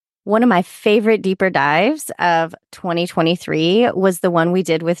One of my favorite deeper dives of 2023 was the one we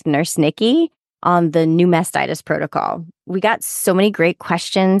did with Nurse Nikki on the new mastitis protocol. We got so many great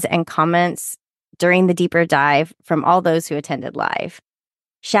questions and comments during the deeper dive from all those who attended live.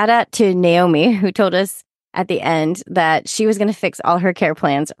 Shout out to Naomi, who told us at the end that she was going to fix all her care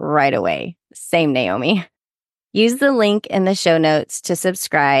plans right away. Same Naomi. Use the link in the show notes to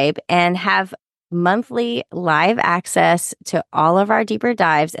subscribe and have monthly live access to all of our deeper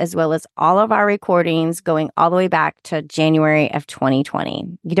dives, as well as all of our recordings going all the way back to January of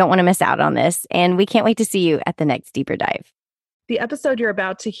 2020. You don't want to miss out on this, and we can't wait to see you at the next deeper dive. The episode you're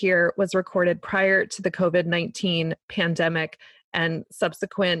about to hear was recorded prior to the COVID-19 pandemic and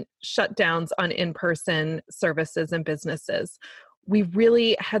subsequent shutdowns on in-person services and businesses. We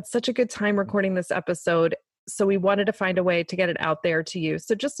really had such a good time recording this episode, so we wanted to find a way to get it out there to you.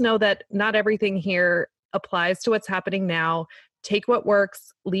 So just know that not everything here applies to what's happening now. Take what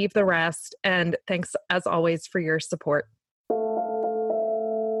works, leave the rest, and thanks as always for your support.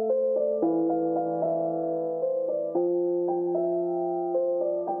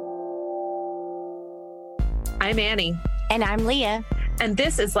 I'm Annie. And I'm Leah. And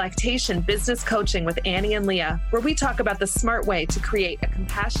this is Lactation Business Coaching with Annie and Leah, where we talk about the smart way to create a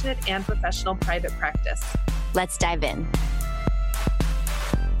compassionate and professional private practice. Let's dive in.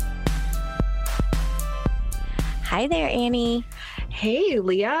 Hi there, Annie. Hey,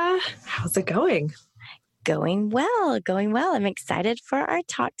 Leah. How's it going? Going well. I'm excited for our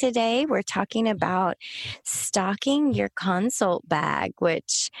talk today. We're talking about stocking your consult bag,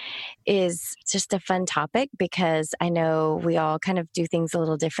 which is just a fun topic because I know we all kind of do things a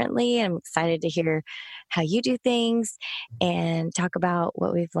little differently. I'm excited to hear how you do things and talk about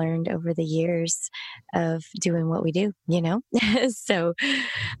what we've learned over the years of doing what we do, So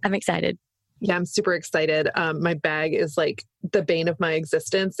I'm excited. Yeah, I'm super excited. My bag is like the bane of my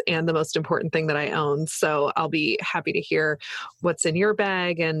existence and the most important thing that I own. So I'll be happy to hear what's in your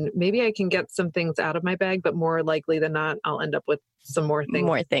bag, and maybe I can get some things out of my bag, but more likely than not, I'll end up with some more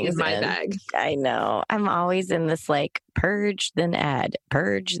things in my bag. I know. I'm always in this like purge, then add.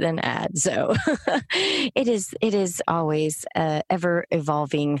 So it is always a ever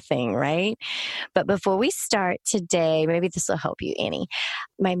evolving thing, right? But before we start today, maybe this will help you, Annie.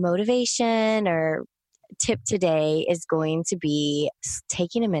 My motivation or tip today is going to be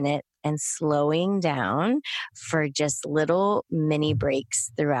taking a minute and slowing down for just little mini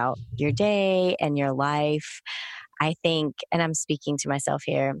breaks throughout your day and your life. I think, and I'm speaking to myself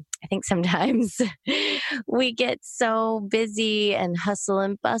here, I think sometimes we get so busy and hustle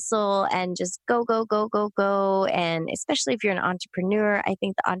and bustle and just go. And especially if you're an entrepreneur, I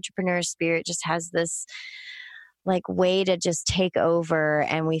think the entrepreneur spirit just has this like way to just take over,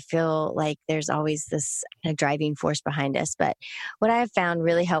 and we feel like there's always this driving force behind us. But what I have found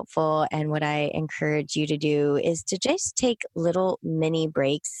really helpful and what I encourage you to do is to just take little mini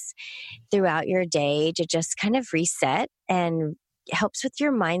breaks throughout your day to just kind of reset, and helps with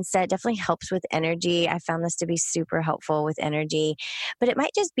your mindset, definitely helps with energy. I found this to be super helpful with energy. But it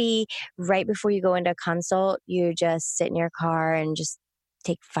might just be right before you go into a consult, you just sit in your car and just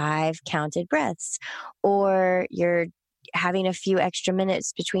take 5 counted breaths, or you're having a few extra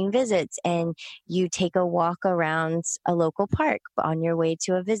minutes between visits and you take a walk around a local park on your way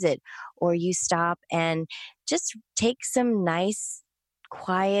to a visit, or you stop and just take some nice,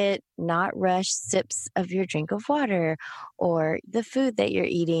 quiet, not rushed sips of your drink of water or the food that you're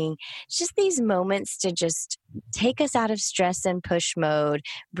eating. It's just these moments to just take us out of stress and push mode,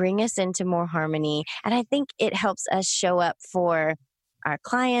 bring us into more harmony. And I think it helps us show up for our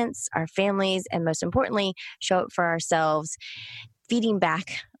clients, our families, and most importantly, show up for ourselves, feeding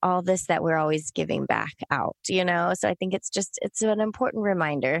back all this that we're always giving back out, So I think it's an important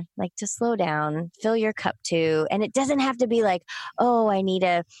reminder, like to slow down, fill your cup too. And it doesn't have to be like, oh, I need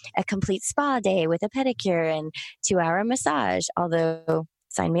a complete spa day with a pedicure and 2-hour massage, although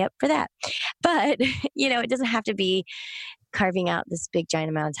sign me up for that. But, it doesn't have to be carving out this big giant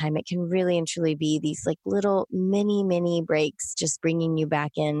amount of time. It can really and truly be these like little mini breaks, just bringing you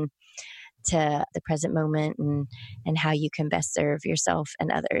back in to the present moment and how you can best serve yourself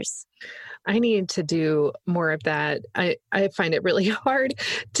and others. I need to do more of that. I find it really hard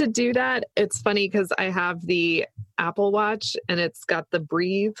to do that. It's funny because I have the Apple Watch and it's got the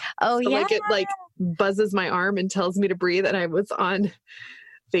breathe. Oh, so yeah. Like it buzzes my arm and tells me to breathe. And I was on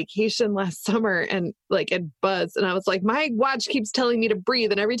vacation last summer and like it buzzed. And I was like, my watch keeps telling me to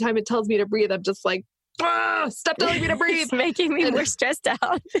breathe. And every time it tells me to breathe, I'm just like, stop telling me to breathe. It's making me more stressed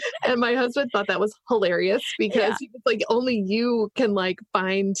out. And my husband thought that was hilarious because he was like, only you can like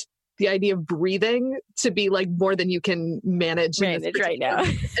find the idea of breathing to be like more than you can manage right now.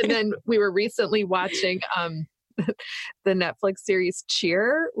 And then we were recently watching the Netflix series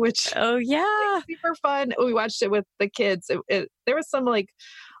Cheer, which oh yeah, super fun. We watched it with the kids. There was some like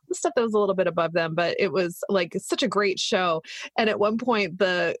stuff that was a little bit above them, but it was like such a great show. And at one point,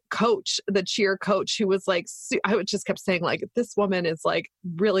 the cheer coach, who was like, I would just kept saying like, this woman is like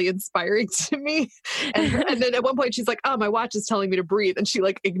really inspiring to me. And then at one point she's like, oh, my watch is telling me to breathe. And she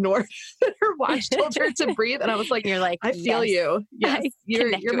like ignored that her watch told her to breathe. And I was like, you're like, I feel you. Yes,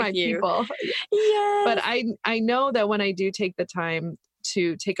 you're my people. Yes. But I know that when I do take the time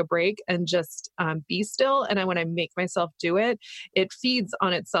to take a break and just be still. And when I make myself do it, it feeds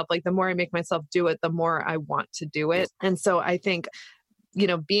on itself. Like the more I make myself do it, the more I want to do it. And so I think,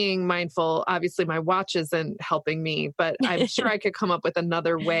 being mindful, obviously my watch isn't helping me, but I'm sure I could come up with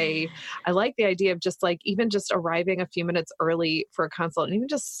another way. I like the idea of just like, even just arriving a few minutes early for a consult and even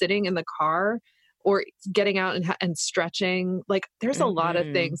just sitting in the car or getting out and stretching. Like there's a lot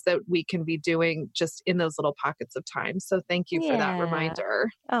of things that we can be doing just in those little pockets of time. So thank you for that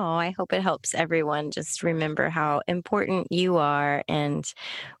reminder. Oh, I hope it helps everyone just remember how important you are, and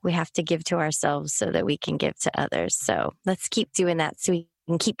we have to give to ourselves so that we can give to others. So let's keep doing that so we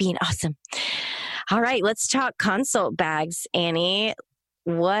can keep being awesome. All right, let's talk consult bags, Annie.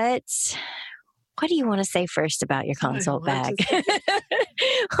 What do you want to say first about your consult bag?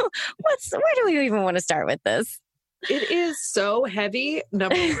 Where do we even want to start with this? It is so heavy,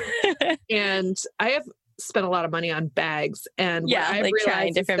 number one. And I have spent a lot of money on bags. And yeah, I've like realized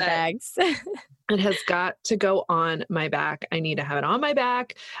trying different bags. It has got to go on my back. I need to have it on my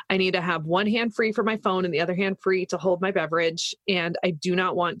back. I need to have one hand free for my phone and the other hand free to hold my beverage. And I do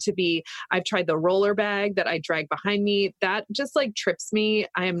not want to be, I've tried the roller bag that I drag behind me. That just like trips me.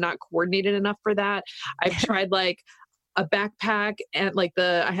 I am not coordinated enough for that. I've tried like a backpack and like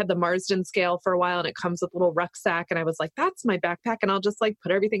I had the Marsden scale for a while and it comes with a little rucksack. And I was like, that's my backpack. And I'll just like put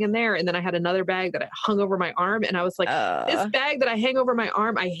everything in there. And then I had another bag that I hung over my arm. And I was like, this bag that I hang over my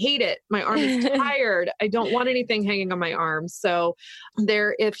arm, I hate it. My arm is tired. I don't want anything hanging on my arm. So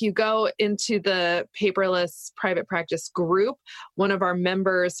if you go into the Paperless Private Practice group, one of our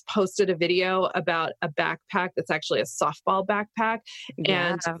members posted a video about a backpack that's actually a softball backpack.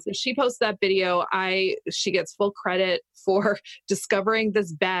 Yeah. And so she posted that video. She gets full credit for discovering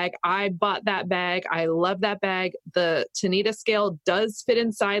this bag. I bought that bag. I love that bag. The Tanita scale does fit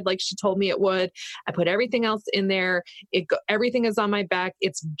inside like she told me it would. I put everything else in there. Everything is on my back.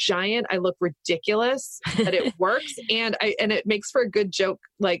 It's giant. I look ridiculous, but it works. And it makes for a good joke.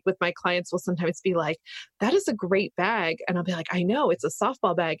 Like with my clients will sometimes be like, that is a great bag. And I'll be like, I know, it's a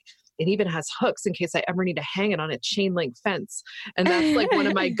softball bag. It even has hooks in case I ever need to hang it on a chain link fence. And that's like one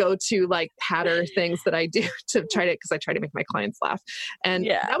of my go-to like patter things that I do to because I try to make my clients laugh. And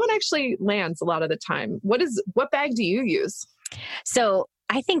that one actually lands a lot of the time. What bag do you use? So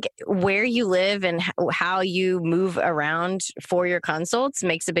I think where you live and how you move around for your consults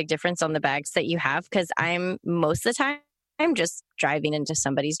makes a big difference on the bags that you have. Because I'm most of the time, I'm just driving into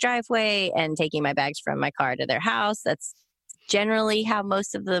somebody's driveway and taking my bags from my car to their house. That's generally how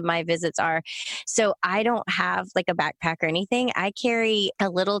most of my visits are. So I don't have like a backpack or anything. I carry a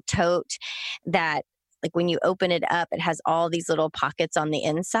little tote that like when you open it up, it has all these little pockets on the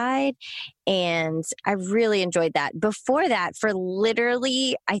inside. And I really enjoyed that. Before that, for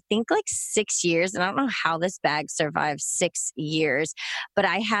literally, I think like 6 years, and I don't know how this bag survived 6 years, but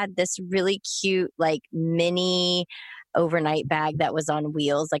I had this really cute like mini overnight bag that was on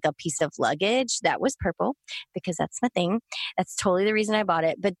wheels, like a piece of luggage that was purple because that's my thing. That's totally the reason I bought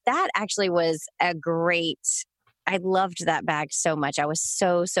it. But that actually was I loved that bag so much. I was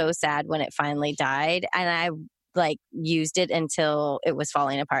so sad when it finally died. And I like used it until it was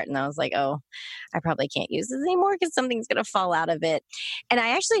falling apart. And I was like, oh, I probably can't use this anymore because something's going to fall out of it. And I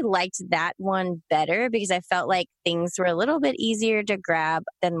actually liked that one better because I felt like things were a little bit easier to grab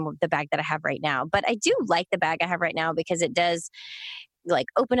than the bag that I have right now. But I do like the bag I have right now because it does like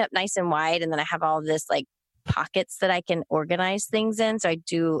open up nice and wide. And then I have all this like pockets that I can organize things in. So I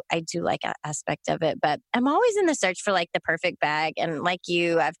do like an aspect of it, but I'm always in the search for like the perfect bag. And like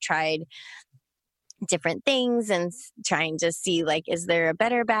you, I've tried different things and trying to see like, is there a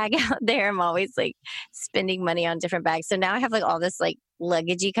better bag out there? I'm always like spending money on different bags. So now I have like all this like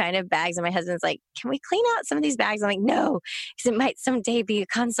luggagey kind of bags. And my husband's like, can we clean out some of these bags? I'm like, no, because it might someday be a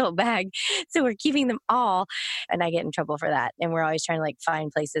consult bag. So we're keeping them all. And I get in trouble for that. And we're always trying to like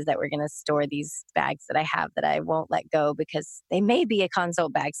find places that we're going to store these bags that I have that I won't let go because they may be a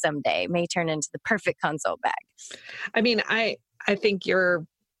consult bag someday, may turn into the perfect consult bag. I mean, I think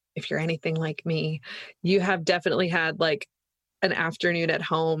if you're anything like me, you have definitely had like an afternoon at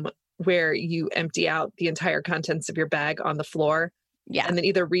home where you empty out the entire contents of your bag on the floor Yeah. and then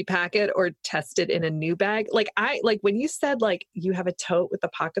either repack it or test it in a new bag. Like when you said like you have a tote with the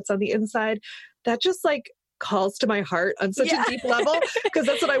pockets on the inside, that just like calls to my heart on such a deep level because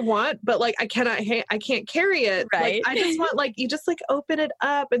that's what I want. But like I can't carry it. Right. Like I just want like you just like open it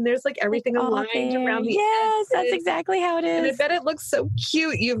up and there's like everything all aligned there. around the Yes, that's edges. exactly how it And I is. bet it looks so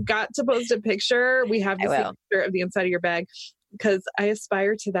cute. You've got to post a picture. We have to see a picture of the inside of your bag because I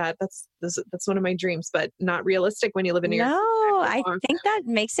aspire to that. That's one of my dreams, but not realistic when you live in New York. No, I think that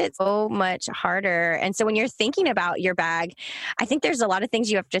makes it so much harder. And so when you're thinking about your bag, I think there's a lot of things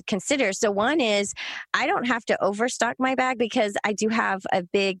you have to consider. So one is I don't have to overstock my bag because I do have a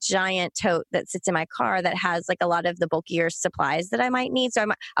big giant tote that sits in my car that has like a lot of the bulkier supplies that I might need. So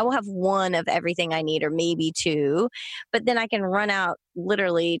I will have one of everything I need or maybe two, but then I can run out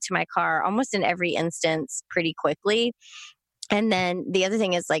literally to my car almost in every instance pretty quickly. And then the other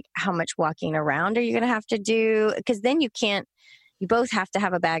thing is like, how much walking around are you going to have to do? Because then you both have to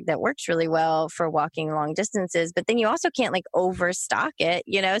have a bag that works really well for walking long distances, but then you also can't like overstock it,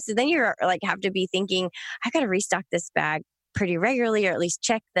 So then you're like, have to be thinking, I got to restock this bag pretty regularly, or at least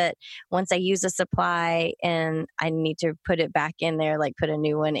check that once I use a supply and I need to put it back in there, like put a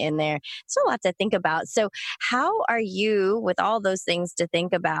new one in there. It's a lot to think about. So how are you with all those things to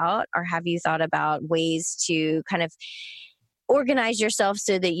think about, or have you thought about ways to kind of organize yourself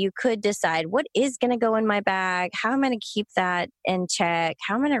so that you could decide what is going to go in my bag, how I'm going to keep that in check,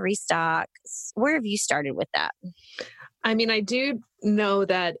 how I'm going to restock? Where have you started with that? I mean, I do know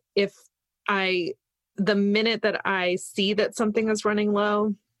that the minute that I see that something is running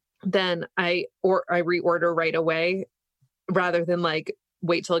low, then I reorder right away rather than like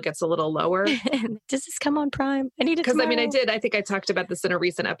wait till it gets a little lower. Does this come on Prime? I need it because tomorrow. I think I talked about this in a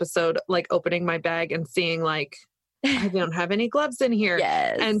recent episode, like opening my bag and seeing like I don't have any gloves in here.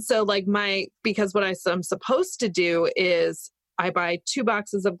 Yes. And so like because what I'm supposed to do is I buy 2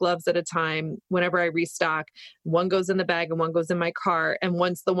 boxes of gloves at a time whenever I restock. One goes in the bag and one goes in my car. And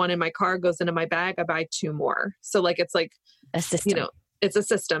once the one in my car goes into my bag, I buy 2 more. So like, it's like a system. It's a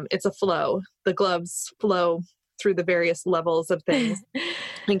system. It's a flow. The gloves flow through the various levels of things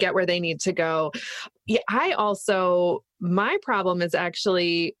and get where they need to go. Yeah. My problem is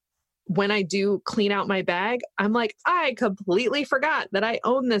actually when I do clean out my bag, I'm like, I completely forgot that I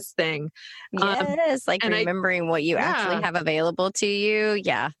own this thing. Yes, like remembering what you actually have available to you.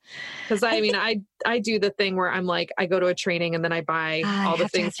 Yeah. Because I do the thing where I'm like, I go to a training and then I buy all the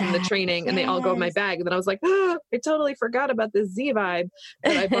things from the training and they all go in my bag. And then I was like, I totally forgot about this Z-Vibe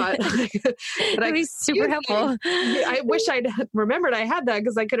that I bought. That'd be super helpful. I wish I'd remembered I had that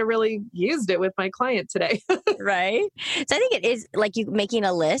because I could have really used it with my client today. Right. So I think it is like you making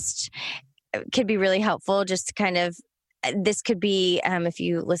a list could be really helpful just to kind of this could be, if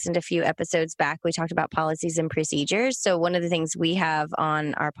you listened a few episodes back, we talked about policies and procedures. So one of the things we have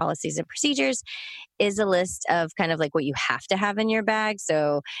on our policies and procedures is a list of kind of like what you have to have in your bag.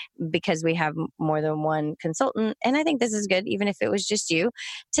 So because we have more than one consultant, and I think this is good, even if it was just you,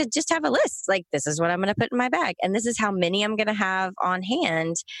 to just have a list. Like, this is what I'm going to put in my bag. And this is how many I'm going to have on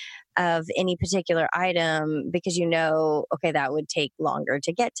hand of any particular item, because okay, that would take longer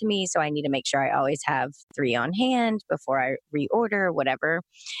to get to me. So I need to make sure I always have 3 on hand before I reorder, whatever.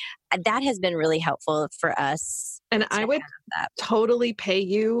 That has been really helpful for us. And I would totally pay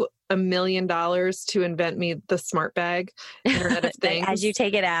you $1 million to invent me the smart bag Internet of Things. As you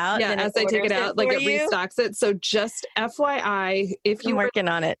take it out. Yeah, as I take it out, like it restocks it. So just FYI, if you're working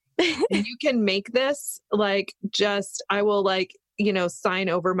on it, you can make this I will sign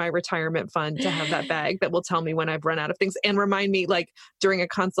over my retirement fund to have that bag that will tell me when I've run out of things and remind me during a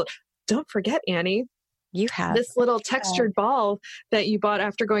consult, don't forget, Annie, you have this little textured ball that you bought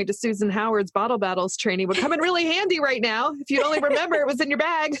after going to Susan Howard's Bottle Battles training would come in really handy right now. If you only remember it was in your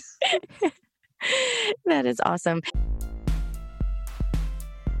bag. That is awesome.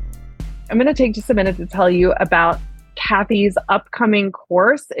 I'm going to take just a minute to tell you about Kathy's upcoming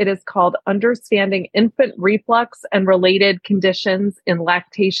course. It is called Understanding Infant Reflux and Related Conditions in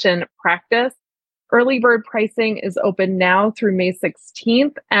Lactation Practice. Early bird pricing is open now through May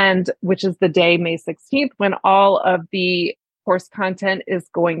 16th, which is the day, May 16th, when all of the course content is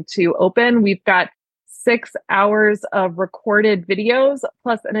going to open. We've got 6 hours of recorded videos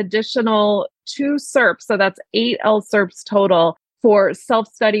plus an additional 2 SERPs. So that's 8 LSERPs total for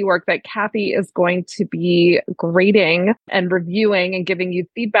self-study work that Kathy is going to be grading and reviewing and giving you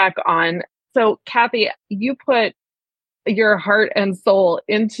feedback on. So Kathy, you put your heart and soul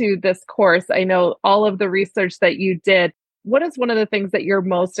into this course. I know all of the research that you did. What is one of the things that you're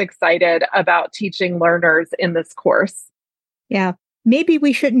most excited about teaching learners in this course? Yeah, maybe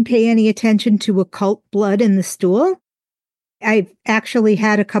we shouldn't pay any attention to occult blood in the stool. I've actually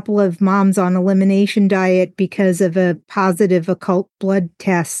had a couple of moms on elimination diet because of a positive occult blood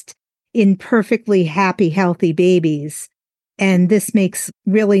test in perfectly happy, healthy babies. And this makes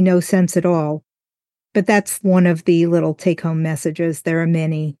really no sense at all. But that's one of the little take-home messages. There are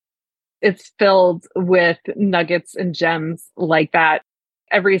many. It's filled with nuggets and gems like that.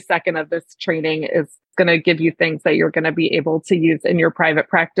 Every second of this training is going to give you things that you're going to be able to use in your private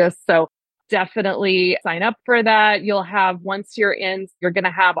practice. So definitely sign up for that. You'll have, once you're in, you're going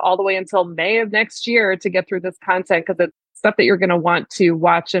to have all the way until May of next year to get through this content, because it's stuff that you're going to want to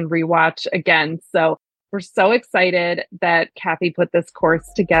watch and rewatch again. So we're so excited that Kathy put this course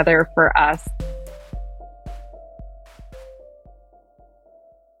together for us.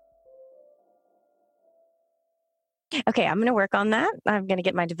 Okay, I'm going to work on that. I'm going to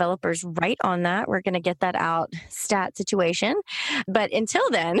get my developers right on that. We're going to get that out stat situation. But until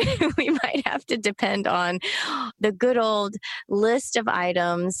then, we might have to depend on the good old list of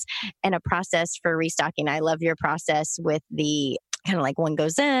items and a process for restocking. I love your process with the kind of like one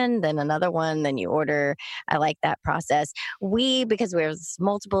goes in, then another one, then you order. I like that process. Because there's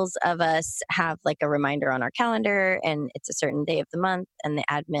multiples of us, have like a reminder on our calendar and it's a certain day of the month, and the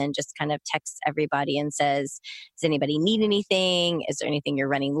admin just kind of texts everybody and says, does anybody need anything? Is there anything you're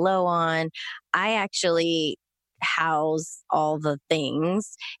running low on? I actually house all the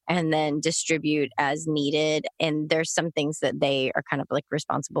things and then distribute as needed. And there's some things that they are kind of like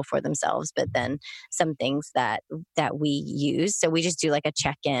responsible for themselves, but then some things that we use. So we just do like a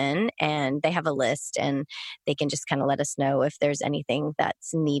check-in, and they have a list and they can just kind of let us know if there's anything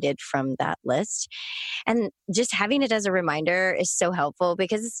that's needed from that list. And just having it as a reminder is so helpful,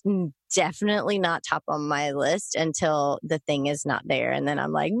 because it's definitely not top on my list until the thing is not there. And then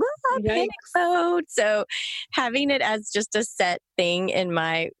I'm like, panic mode. So having it as just a set thing in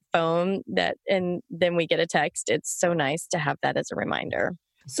my phone, and then we get a text, it's so nice to have that as a reminder.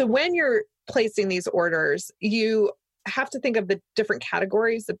 So when you're placing these orders, you have to think of the different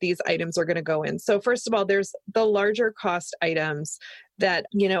categories that these items are going to go in. So first of all, there's the larger cost items that,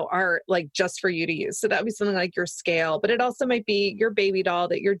 are like just for you to use. So that would be something like your scale, but it also might be your baby doll,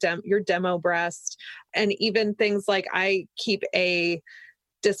 that your demo breast, and even things like, I keep a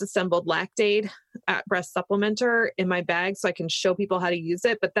disassembled Lactaid at breast supplementer in my bag so I can show people how to use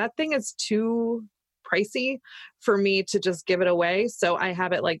it. But that thing is too pricey for me to just give it away. So I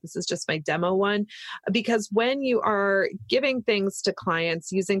have it like, this is just my demo one. Because when you are giving things to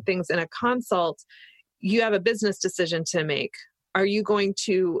clients, using things in a consult, you have a business decision to make. Are you going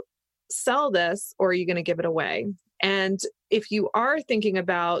to sell this, or are you going to give it away? And if you are thinking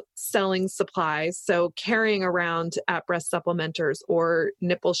about selling supplies, so carrying around at breast supplementers or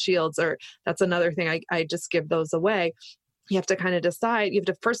nipple shields, or that's another thing, I just give those away. You have to kind of decide. You have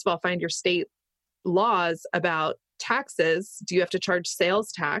to, first of all, find your state laws about taxes. Do you have to charge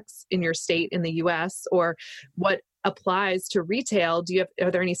sales tax in your state in the US, or what applies to retail?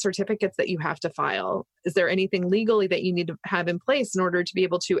 Are there any certificates that you have to file? Is there anything legally that you need to have in place in order to be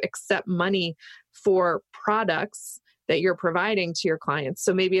able to accept money for products that you're providing to your clients?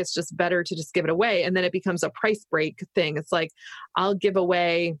 So maybe it's just better to just give it away, and then it becomes a price break thing. It's like, I'll give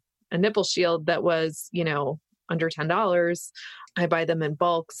away a nipple shield that was, under $10. I buy them in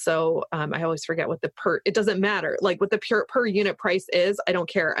bulk. So I always forget what it doesn't matter. Like what the per unit price is. I don't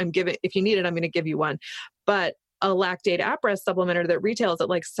care. If you need it, I'm going to give you one. But a Lactaid at breast supplementer that retails at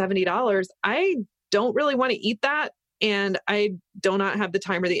like $70, I don't really want to eat that. And I do not have the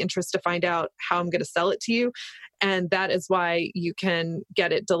time or the interest to find out how I'm going to sell it to you. And that is why you can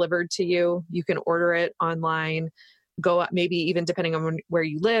get it delivered to you. You can order it online. Go out, maybe even depending on where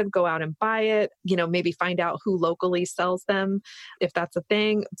you live, go out and buy it, maybe find out who locally sells them, if that's a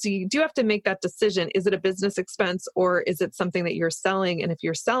thing. So you do have to make that decision. Is it a business expense, or is it something that you're selling? And if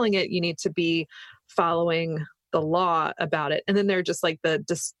you're selling it, you need to be following the law about it. And then they're just like the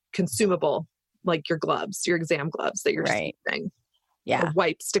consumable, like your gloves, your exam gloves that you're using. Yeah. Or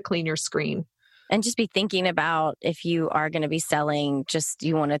wipes to clean your screen. And just be thinking about, if you are going to be selling,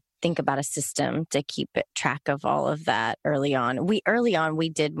 you want to think about a system to keep track of all of that early on. We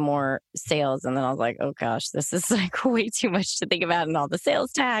did more sales, and then I was like, oh gosh, this is like way too much to think about, and all the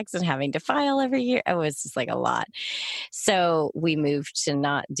sales tax and having to file every year. It was just like a lot. So we moved to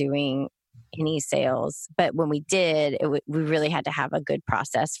not doing any sales. But when we did, we really had to have a good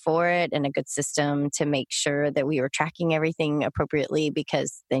process for it and a good system to make sure that we were tracking everything appropriately,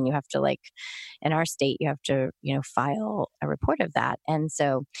 because then you have to, like, in our state, you have to, file a report of that. And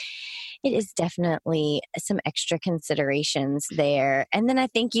so it is definitely some extra considerations there. And then I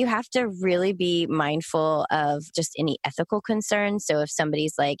think you have to really be mindful of just any ethical concerns. So if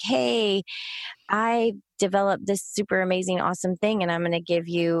somebody's like, hey, I developed this super amazing, awesome thing, and I'm going to give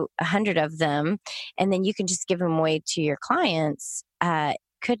you 100 of them, and then you can just give them away to your clients,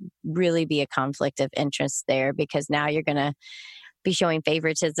 could really be a conflict of interest there, because now you're going to be showing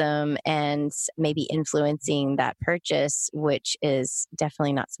favoritism and maybe influencing that purchase, which is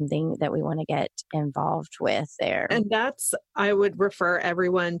definitely not something that we want to get involved with there. And I would refer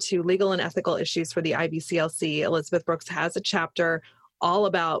everyone to Legal and Ethical Issues for the IBCLC. Elizabeth Brooks has a chapter all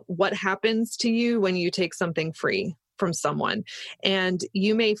about what happens to you when you take something free from someone. And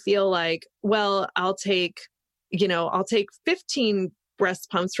you may feel like, well, I'll take 15 breast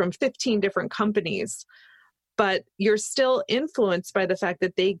pumps from 15 different companies, but you're still influenced by the fact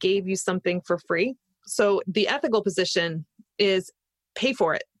that they gave you something for free. So the ethical position is pay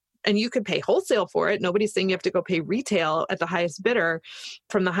for it. And you could pay wholesale for it. Nobody's saying you have to go pay retail at the highest bidder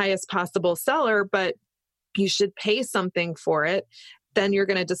from the highest possible seller, but you should pay something for it. Then you're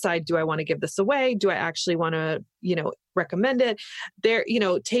going to decide, do I want to give this away? Do I actually want to, recommend it?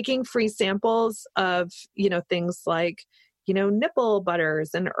 Taking free samples of, things like, nipple butters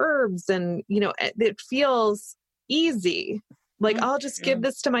and herbs, and, it feels easy. Like, I'll just give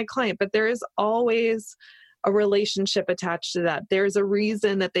this to my client, but there is always a relationship attached to that. There's a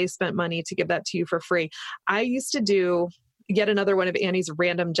reason that they spent money to give that to you for free. I used to do yet another one of Annie's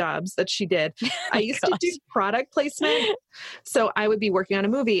random jobs that she did. I used to do product placement. So I would be working on a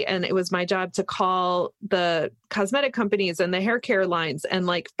movie, and it was my job to call the cosmetic companies and the hair care lines and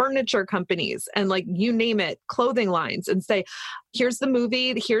like furniture companies and like you name it, clothing lines, and say, here's the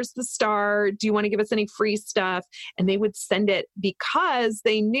movie, here's the star. Do you want to give us any free stuff? And they would send it because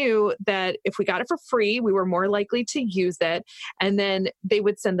they knew that if we got it for free, we were more likely to use it. And then they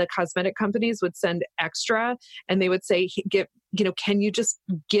would send, the cosmetic companies would send extra, and they would say, can you just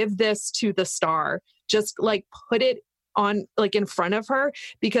give this to the star? Just like put it on, like, in front of her,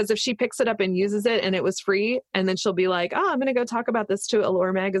 because if she picks it up and uses it and it was free, and then she'll be like, oh, I'm going to go talk about this to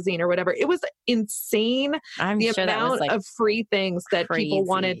Allure magazine or whatever. It was insane. The amount of free things that people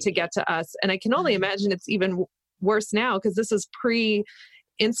wanted to get to us. And I can only imagine it's even worse now, because this is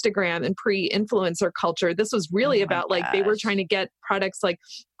pre-Instagram and pre-influencer culture. This was really about like, they were trying to get products like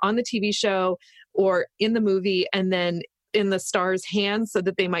on the TV show or in the movie, and then in the star's hands so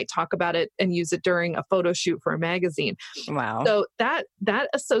that they might talk about it and use it during a photo shoot for a magazine. Wow. So that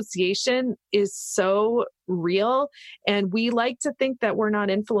association is so real. And we like to think that we're not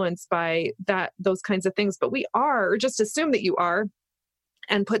influenced by those kinds of things, but we are, or just assume that you are,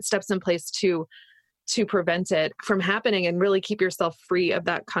 and put steps in place to prevent it from happening and really keep yourself free of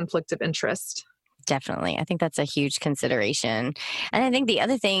that conflict of interest. Definitely. I think that's a huge consideration. And I think the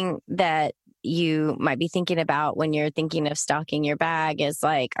other thing that you might be thinking about when you're thinking of stocking your bag is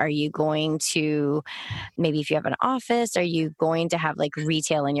like, are you going to, maybe if you have an office, are you going to have like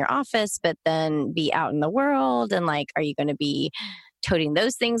retail in your office, but then be out in the world? And like, are you going to be toting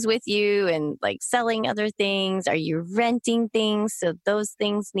those things with you and like selling other things? Are you renting things? So those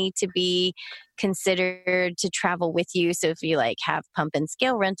things need to be considered to travel with you. So if you like have pump and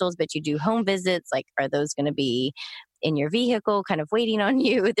scale rentals, but you do home visits, like, are those going to be in your vehicle kind of waiting on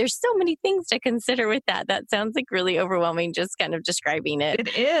you? There's so many things to consider with that. That sounds like really overwhelming, just kind of describing it.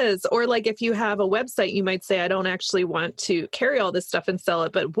 It is. Or like if you have a website, you might say, I don't actually want to carry all this stuff and sell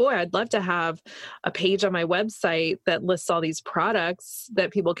it, but boy, I'd love to have a page on my website that lists all these products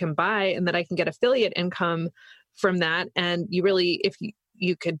that people can buy and that I can get affiliate income from that. And you really, if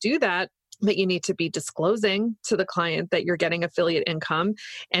you could do that, but you need to be disclosing to the client that you're getting affiliate income.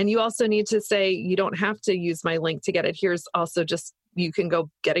 And you also need to say, you don't have to use my link to get it. Here's also just, you can go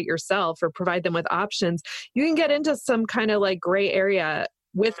get it yourself, or provide them with options. You can get into some kind of like gray area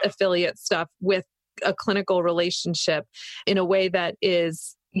with affiliate stuff, with a clinical relationship in a way that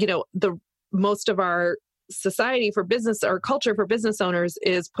is, the most of our society for business, or culture for business owners,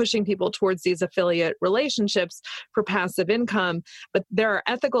 is pushing people towards these affiliate relationships for passive income. But there are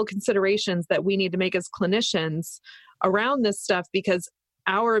ethical considerations that we need to make as clinicians around this stuff, because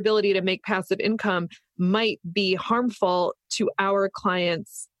our ability to make passive income might be harmful to our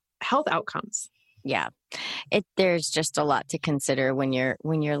clients' health outcomes. Yeah. There's just a lot to consider when you're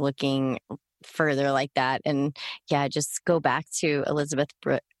looking further like that. And yeah, just go back to Elizabeth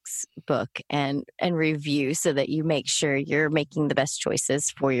book and review so that you make sure you're making the best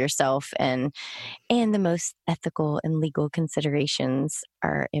choices for yourself and the most ethical and legal considerations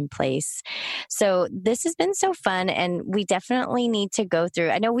are in place. So this has been so fun, and we definitely need to go through.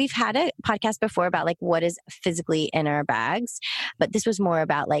 I know we've had a podcast before about like what is physically in our bags, but this was more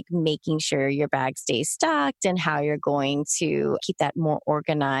about like making sure your bag stays stocked and how you're going to keep that more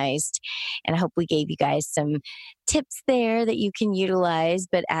organized. And I hope we gave you guys some tips there that you can utilize.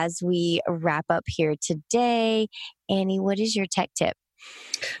 But as we wrap up here today, Annie, what is your tech tip?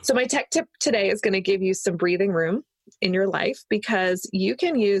 So my tech tip today is going to give you some breathing room in your life, because you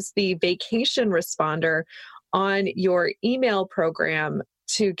can use the vacation responder on your email program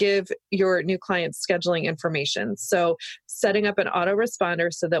to give your new clients scheduling information. So setting up an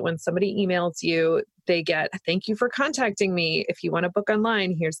autoresponder so that when somebody emails you, they get, "Thank you for contacting me. If you want to book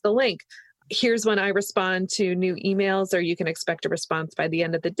online, here's the link. Here's when I respond to new emails," or you can expect a response by the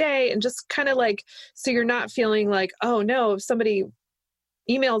end of the day. And just kind of like, so you're not feeling like, oh no, if somebody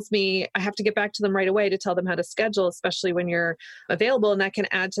emails me, I have to get back to them right away to tell them how to schedule, especially when you're available. And that can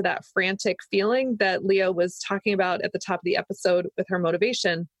add to that frantic feeling that Leah was talking about at the top of the episode with her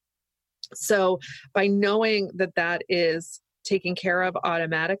motivation. So by knowing that that is taken care of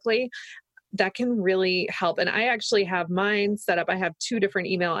automatically, that can really help. And I actually have mine set up. I have 2 different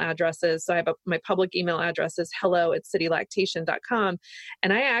email addresses. So I have my public email address is hello@citylactation.com.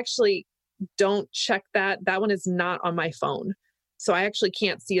 And I actually don't check that. That one is not on my phone. So I actually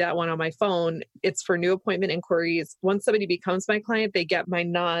can't see that one on my phone. It's for new appointment inquiries. Once somebody becomes my client, they get my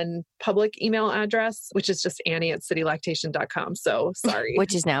non-public email address, which is just Annie@citylactation.com. So sorry.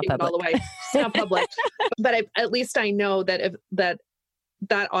 Which is now public. All the way. It's now public. But at least I know that if that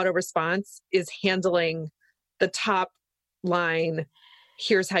auto response is handling the top line,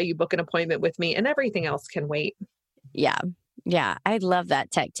 here's how you book an appointment with me, and everything else can wait. Yeah. Yeah, I love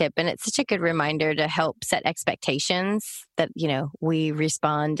that tech tip. And it's such a good reminder to help set expectations that, you know, we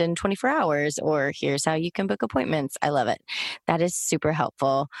respond in 24 hours or here's how you can book appointments. I love it. That is super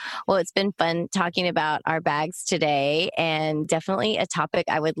helpful. Well, it's been fun talking about our bags today, and definitely a topic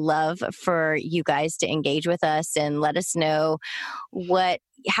I would love for you guys to engage with us and let us know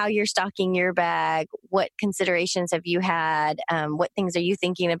how you're stocking your bag, what considerations have you had, what things are you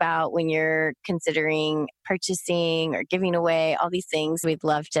thinking about when you're considering purchasing or giving away, all these things. We'd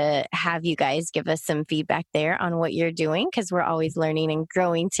love to have you guys give us some feedback there on what you're doing, because we're always learning and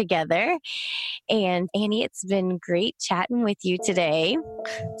growing together. And Annie, it's been great chatting with you today.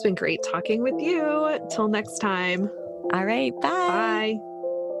 It's been great talking with you. Till next time. All right, bye. Bye.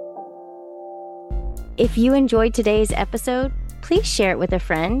 If you enjoyed today's episode, please share it with a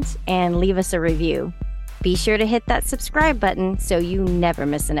friend and leave us a review. Be sure to hit that subscribe button so you never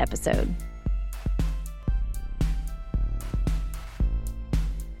miss an episode.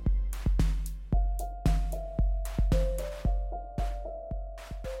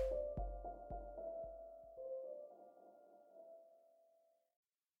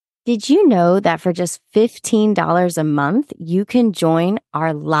 Did you know that for just $15 a month, you can join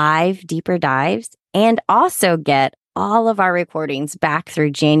our live deeper dives and also get all of our recordings back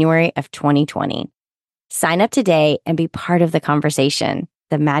through January of 2020. Sign up today and be part of the conversation.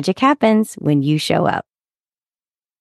 The magic happens when you show up.